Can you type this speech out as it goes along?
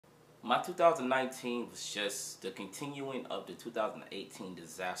My 2019 was just the continuing of the 2018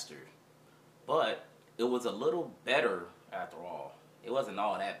 disaster. But it was a little better after all. It wasn't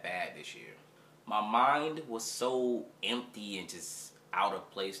all that bad this year. My mind was so empty and just out of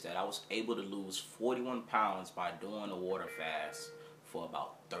place that I was able to lose 41 pounds by doing a water fast for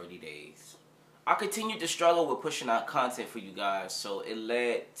about 30 days. I continued to struggle with pushing out content for you guys, so it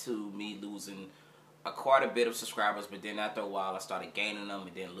led to me losing quite a bit of subscribers, but then after a while I started gaining them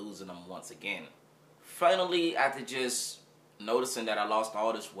and then losing them once again. Finally, after just noticing that I lost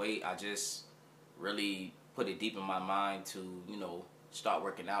all this weight, I just really put it deep in my mind to, start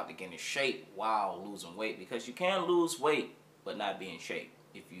working out to get in shape while losing weight, because you can lose weight but not be in shape,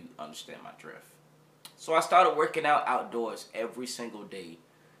 if you understand my drift. So I started working out outdoors every single day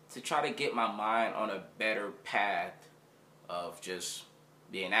to try to get my mind on a better path of just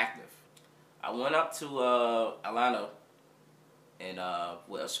being active. I went up to Atlanta and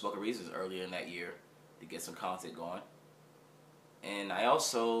with Spoken Reasons earlier in that year to get some content going. And I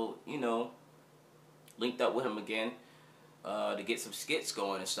also, linked up with him again to get some skits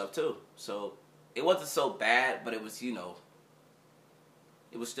going and stuff too. So it wasn't so bad, but it was, it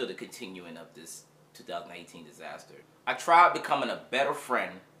was still the continuing of this 2018 disaster. I tried becoming a better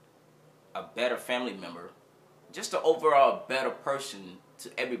friend, a better family member, just an overall better person to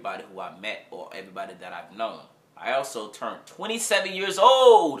everybody who I met or everybody that I've known. I also turned 27 years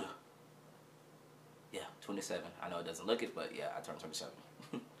old. Yeah, 27. I know it doesn't look it, but yeah, I turned 27.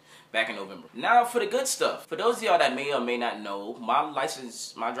 Back in November. Now for the good stuff. For those of y'all that may or may not know, my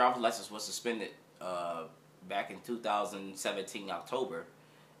driver's license was suspended back in 2017 October,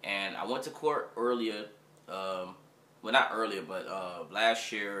 and I went to court earlier. Well, not earlier, but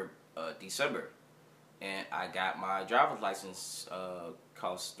last year December, and I got my driver's license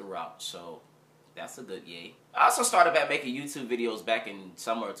costs throughout. So that's a good yay. I also started back making YouTube videos back in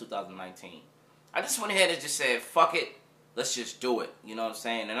summer of 2019. I just went ahead and just said, fuck it. Let's just do it, you know what I'm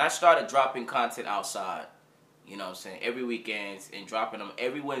saying? And I started dropping content outside, you know what I'm saying, every weekends, and dropping them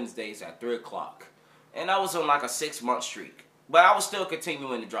every Wednesdays at 3 o'clock. And I was on like a 6-month streak. But I was still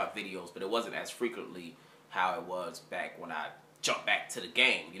continuing to drop videos, but it wasn't as frequently how it was back when I jumped back to the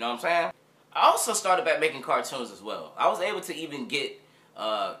game, you know what I'm saying? I also started back making cartoons as well. I was able to even get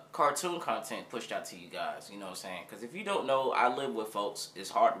cartoon content pushed out to you guys, you know what I'm saying? Because if you don't know, I live with folks. It's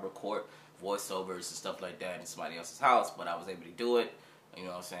hard to record voiceovers and stuff like that in somebody else's house, but I was able to do it, you know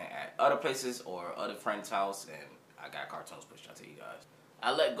what I'm saying, at other places or other friends' house, and I got cartoons pushed out to you guys.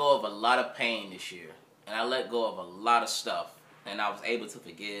 I let go of a lot of pain this year, and I let go of a lot of stuff, and I was able to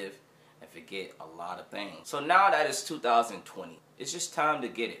forgive and forget a lot of things. So now that it's 2020, it's just time to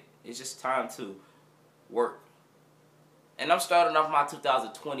get it. It's just time to work. And I'm starting off my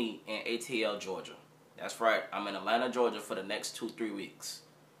 2020 in ATL, Georgia. That's right, I'm in Atlanta, Georgia for the next 2-3 weeks.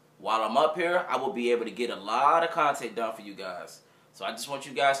 While I'm up here, I will be able to get a lot of content done for you guys. So I just want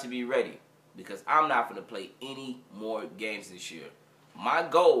you guys to be ready, because I'm not going to play any more games this year. My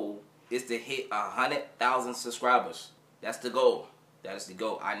goal is to hit 100,000 subscribers. That's the goal. That is the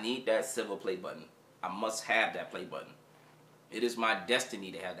goal. I need that silver play button. I must have that play button. It is my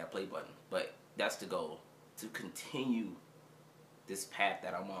destiny to have that play button. But that's the goal, to continue this path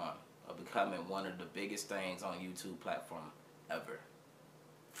that I'm on of becoming one of the biggest things on YouTube platform ever.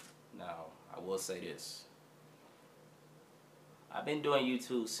 Now, I will say this. I've been doing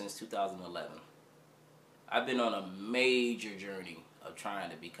YouTube since 2011. I've been on a major journey of trying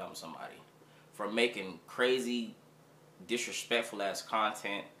to become somebody. From making crazy, disrespectful ass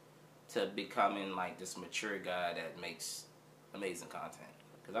content to becoming like this mature guy that makes amazing content.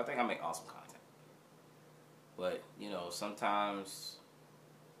 Because I think I make awesome content. But, sometimes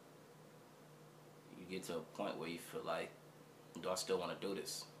you get to a point where you feel like, do I still want to do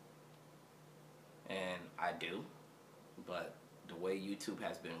this? And I do, but the way YouTube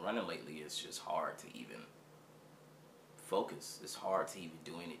has been running lately, it's just hard to even focus. It's hard to even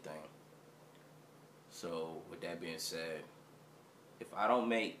do anything. So with that being said, if I don't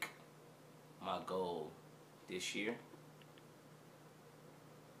make my goal this year,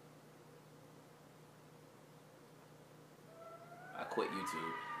 I quit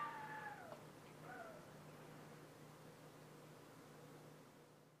YouTube.